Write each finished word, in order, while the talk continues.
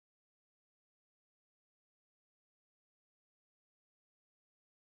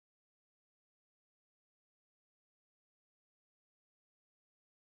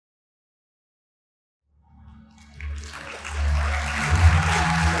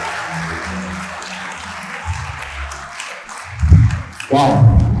Wow.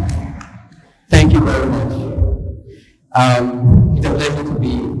 Thank you very much. It's a pleasure to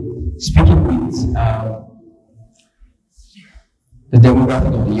be speaking with the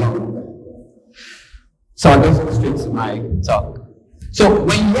demographic of the young. So I'll just go straight to my talk. So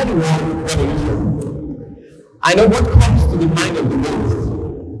when you hear the word revolution, I know what comes to the mind of the most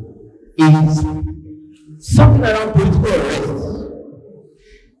is something around political arrests,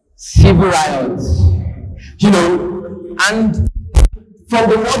 civil riots, and from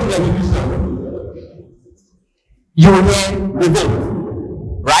the word revolution, you will hear revolt,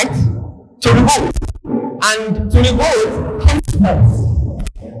 right? To revolt. And to revolt comes force.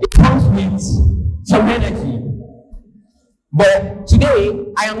 It comes with some energy. But today,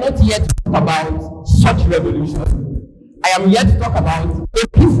 I am not here to talk about such revolution. I am here to talk about a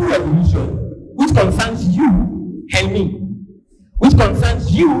peaceful revolution which concerns you and me. Which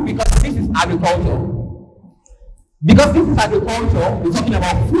concerns you because this is agriculture. Because this is agriculture, we're talking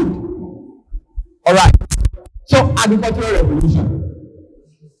about food. Alright. So, agricultural revolution.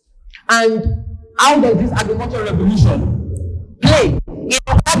 And how does this agricultural revolution play in the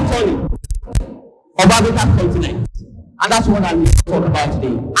upturning of Africa's continent? And that's what I'm going to talk about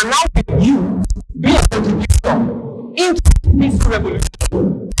today. And how can you be a contributor into this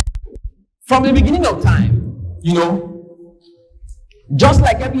revolution? From the beginning of time, just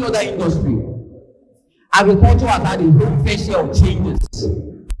like every other industry, agriculture has had its own fair share of changes.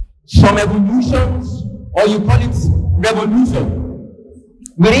 Some evolutions, or you call it revolution,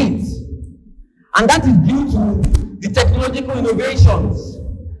 with it. And that is due to the technological innovations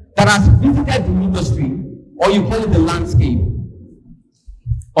that has visited the industry, or you call it the landscape.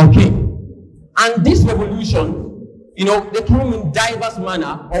 Okay. And this revolution, they come in diverse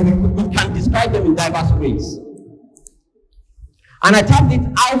manner, or we can describe them in diverse ways. And I tapped it,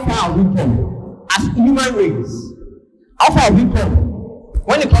 how far have we come as human race? How far have we come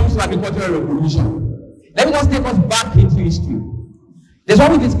when it comes to agricultural revolution? Let me just take us back into history. There's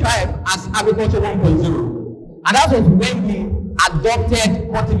what we describe as agriculture 1.0. And that was when we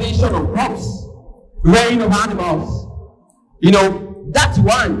adopted cultivation of crops, rearing of animals. That's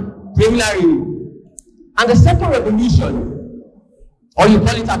one preliminary. And the second revolution, or you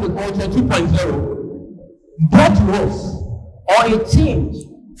call it agriculture 2.0, brought to us, or a change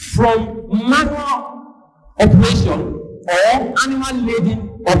from manual operation or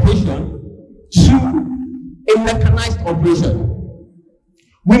animal-laden operation to a mechanized operation.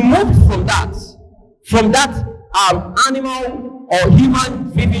 We moved from that animal or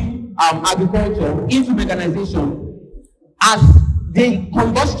human-driven agriculture into mechanization as the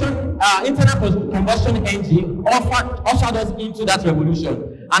internal combustion engine ushered us into that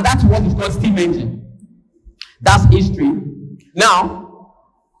revolution. And that's what is called steam engine. That's history. Now,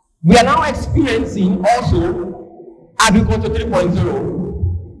 we are now experiencing also agriculture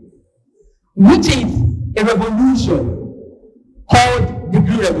 3.0, which is a revolution called the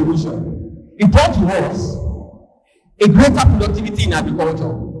Green Revolution. It brought to us a greater productivity in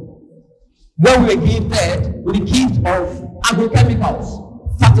agriculture, where we were gifted with the gift of agrochemicals,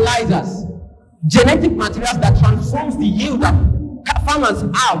 fertilizers, genetic materials that transforms the yield that farmers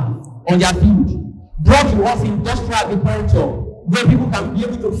have on their field. Brought to us industrial agriculture, where people can be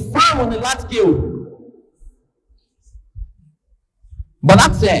able to farm on a large scale. But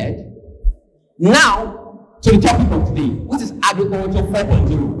that said, now to the topic of today, which is agriculture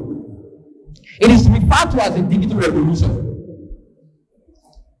 4.0. It is referred to as a digital revolution.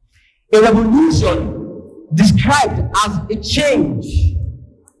 A revolution described as a change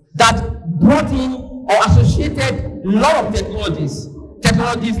that brought in or associated a lot of technologies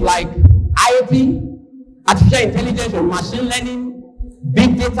like IoT, artificial intelligence or machine learning,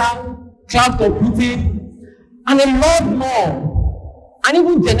 big data, cloud computing, and a lot more, and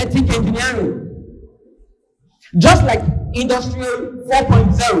even genetic engineering. Just like Industrial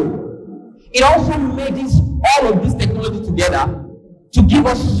 4.0, it also made all of this technology together to give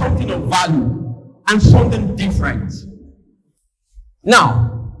us something of value and something different.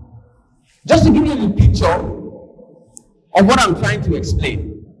 Now, just to give you a little picture of what I'm trying to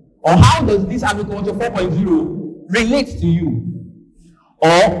explain, or how does this agriculture 4.0 relate to you?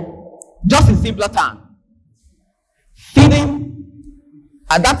 Or, just in simpler terms, feeding,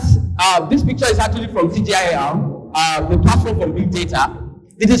 and this picture is actually from TGIL, the platform for big data.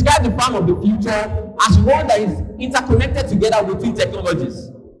 They describe the farm of the future as one that is interconnected together with two technologies: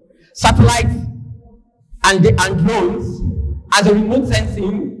 satellites and drones, as a remote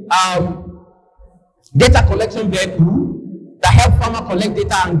sensing data collection vehicle that help farmers collect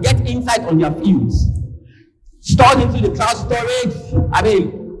data and get insight on their fields. Stored into the cloud storage,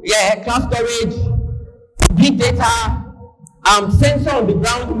 cloud storage, big data, sensor on the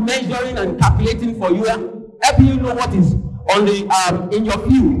ground measuring and calculating for you, helping you know what is on the in your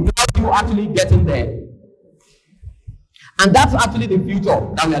field, without you actually getting there. And that's actually the future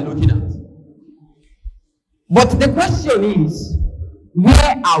that we are looking at. But the question is,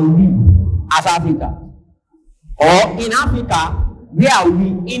 where are we as Africa? Or in Africa, where are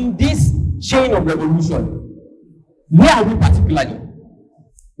we in this chain of revolution? Where are we particularly?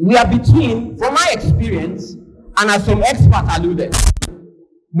 We are between, from my experience, and as some experts alluded,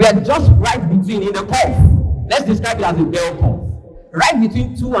 we are just right between, in the curve. Let's describe it as a bell curve. Right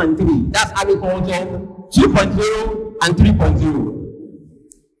between 2 and 3. That's agriculture 2.0 and 3.0.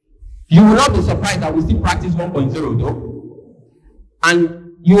 You will not be surprised that we still practice 1.0 though.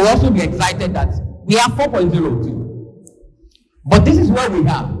 And you will also be excited that we have 4.0 too. But this is what we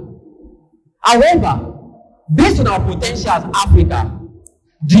have. However, based on our potential as Africa,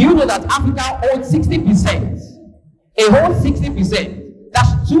 do you know that Africa holds 60%? A whole 60%.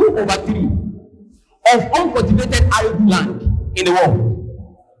 That's 2 over 3 of uncultivated arable land in the world.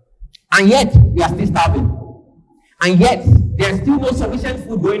 And yet, we are still starving. And yet, there is still no sufficient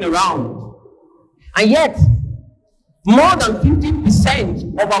food going around. And yet, more than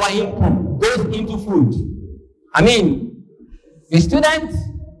 50% of our income goes into food. I mean, a student,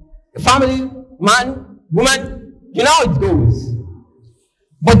 a family, man, woman, you know how it goes.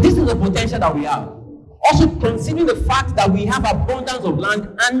 But this is the potential that we have. Also, considering the fact that we have abundance of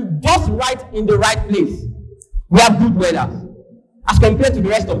land and just right in the right place, we have good weather as compared to the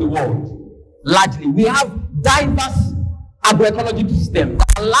rest of the world. Largely, we have diverse agroecological system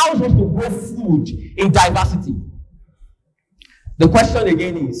that allows us to grow food in diversity. The question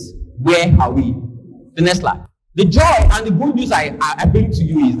again is, where are we? The next slide. The joy and the good news I bring to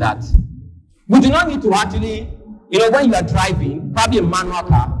you is that we do not need to actually, when you are driving, probably a manual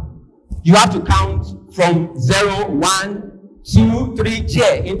car, you have to count from 0, 1, 2, 3,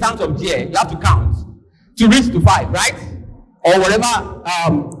 gear. In terms of gear, you have to count to reach to 5, right? Or whatever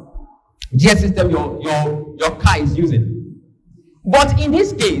gear system your car is using. But in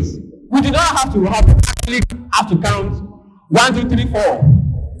this case, we do not have to actually have to count 1, 2, 3, 4.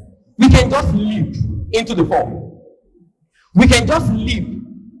 We can just leap into the 4. We can just leap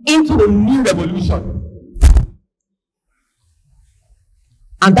into the new revolution.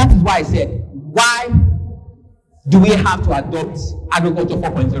 And that is why I said, why do we have to adopt agriculture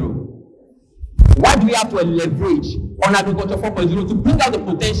 4.0? Why do we have to leverage on agriculture 4.0 to bring out the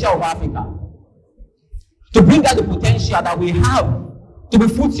potential of Africa? To bring out the potential that we have to be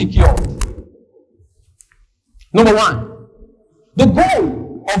food secure. Number one, the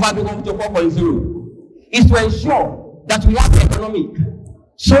goal of agriculture 4.0 is to ensure that we have economic,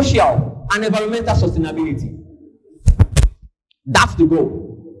 social, and environmental sustainability. That's the goal.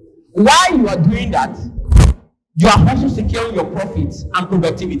 While you are doing that, you are also securing your profits and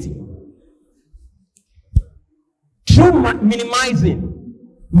productivity through minimizing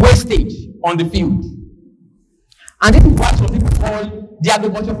wastage on the field. And this is what some people call the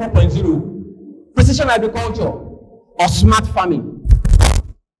agriculture 4.0, precision agriculture or smart farming.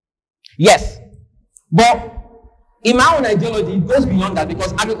 Yes, but in my own ideology, it goes beyond that,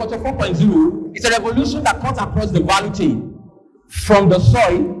 because agriculture 4.0 is a revolution that cuts across the value chain from the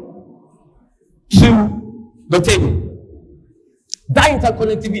soil to the table. That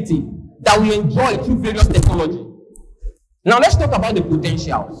interconnectivity that we enjoy through various technology. Now let's talk about the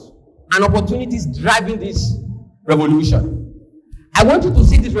potentials and opportunities driving this revolution. I want you to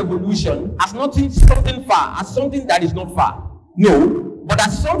see this revolution as not something far, as something that is not far. No, but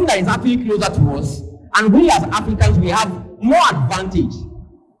as something that is actually closer to us. And we as Africans, we have more advantage,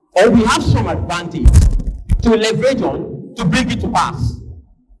 or we have some advantage to leverage on to bring it to pass.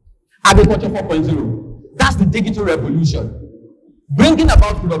 Agriculture 4.0, that's the digital revolution, bringing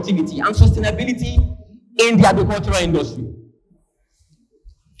about productivity and sustainability in the agricultural industry.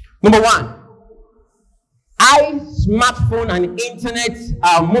 Number one, high smartphone and internet,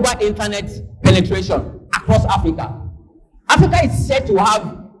 mobile internet penetration across Africa. Africa is set to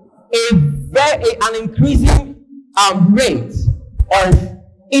have an increasing rate of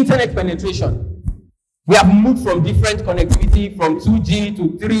internet penetration. We have moved from different connectivity from 2G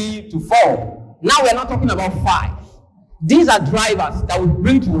to 3 to 4. Now we are not talking about 5. These are drivers that will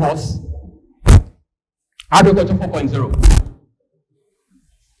bring to us agriculture 4.0.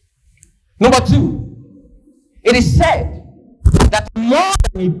 Number two, it is said that more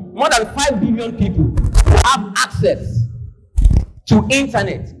than 5 billion people will have access to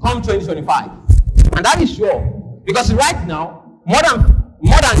internet come 2025. And that is sure, because right now, more than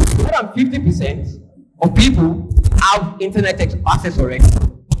 50% of people have internet access already.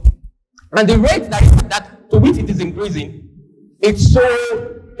 And the rate that to which it is increasing it's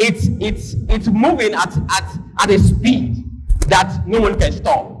moving at a speed that no one can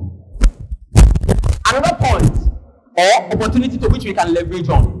stop. Another point or opportunity to which we can leverage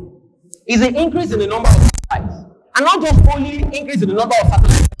on is the increase in the number of satellites. And not just only increase in the number of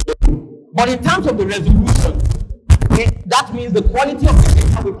satellites, but in terms of the resolution. That means the quality of the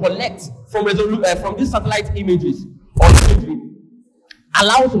data we collect from these satellite images or imagery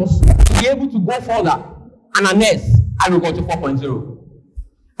allows us to be able to go further and harness Agriculture 4.0.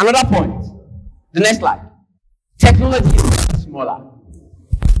 Another point, the next slide. Technology is getting smaller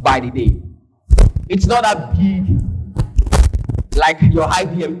by the day. It's not that big like your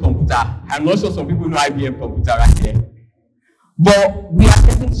IBM computer. I'm not sure some people know IBM computer right here. But we are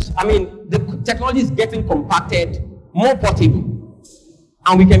getting, the technology is getting compacted, more portable,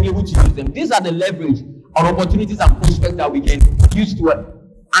 and we can be able to use them. These are the leverage or opportunities and prospects that we can use to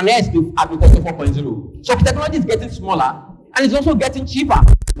harness the Agriculture 4.0. So technology is getting smaller, and it's also getting cheaper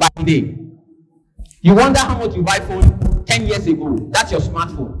by the day. You wonder how much you buy phone 10 years ago. That's your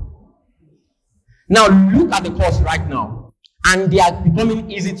smartphone. Now look at the cost right now, and they are becoming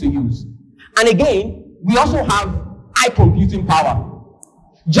easy to use. And again, we also have high computing power.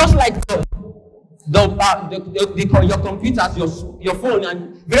 Just like your computers, your phone,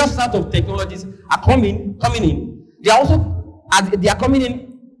 and various sorts of technologies are coming in. They are coming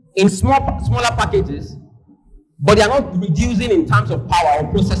in smaller packages, but they are not reducing in terms of power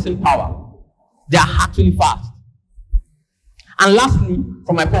or processing power. They are actually fast. And lastly,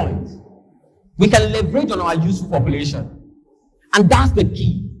 from my point, we can leverage on our youthful population. And that's the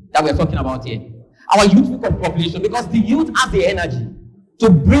key that we're talking about here. Our youthful population, because the youth has the energy to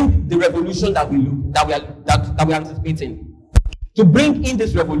bring the revolution that we are anticipating, to bring in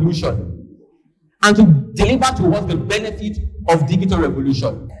this revolution, and to deliver to us the benefit of digital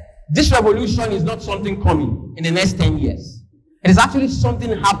revolution. This revolution is not something coming in the next 10 years. It is actually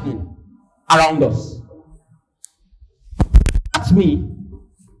something happening around us. That's me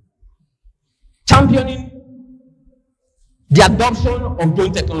championing the adoption of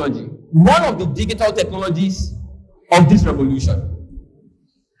drone technology, one of the digital technologies of this revolution.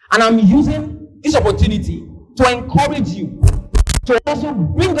 And I'm using this opportunity to encourage you to also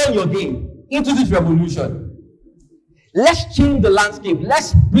bring on your game into this revolution. Let's change the landscape.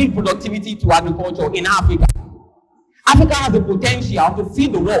 Let's bring productivity to agriculture in Africa. Africa has the potential to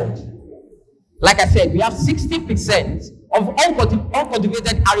feed the world. Like I said, we have 60% of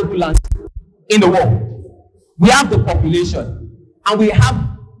uncultivated arable land in the world. We have the population, and we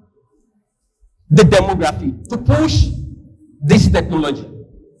have the demography to push this technology.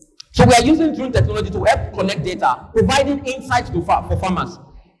 So we are using drone technology to help collect data, providing insights for farmers.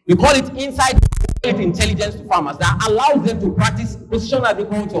 We call it insight intelligence to farmers that allows them to practice precision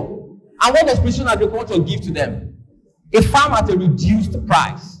agriculture. And what does precision agriculture give to them? A farm at a reduced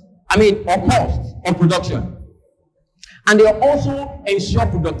price, or cost of production. And they also ensure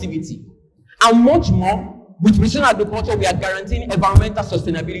productivity. And much more, with precision agriculture, we are guaranteeing environmental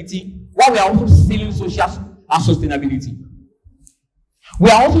sustainability, while we are also sealing social sustainability. We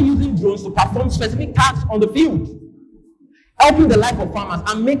are also using drones to perform specific tasks on the field, helping the life of farmers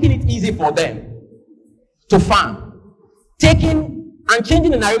and making it easy for them to farm, taking and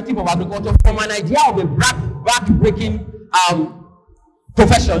changing the narrative of agriculture from an idea of a back-breaking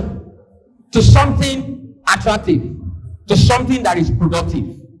profession to something attractive, to something that is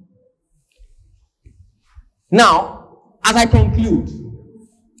productive. Now, as I conclude,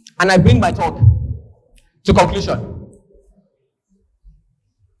 and I bring my talk to conclusion,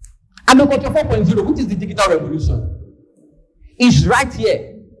 Agriculture 4.0, which is the digital revolution, is right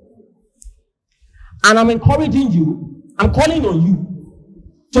here. And I'm encouraging you, I'm calling on you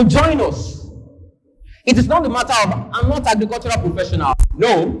to join us. It is not the matter of, I'm not an agricultural professional.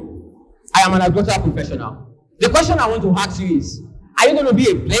 No, I am an agricultural professional. The question I want to ask you is, are you going to be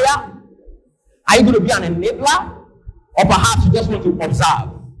a player? Are you going to be an enabler? Or perhaps you just want to observe?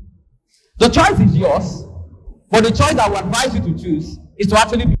 The choice is yours, but the choice I would advise you to choose is to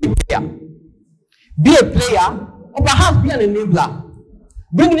actually be a player. Be a player, or perhaps be an enabler.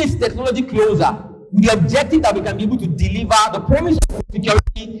 Bring this technology closer with the objective that we can be able to deliver the promise of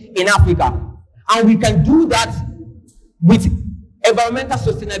security in Africa. And we can do that with environmental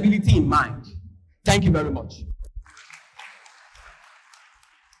sustainability in mind. Thank you very much.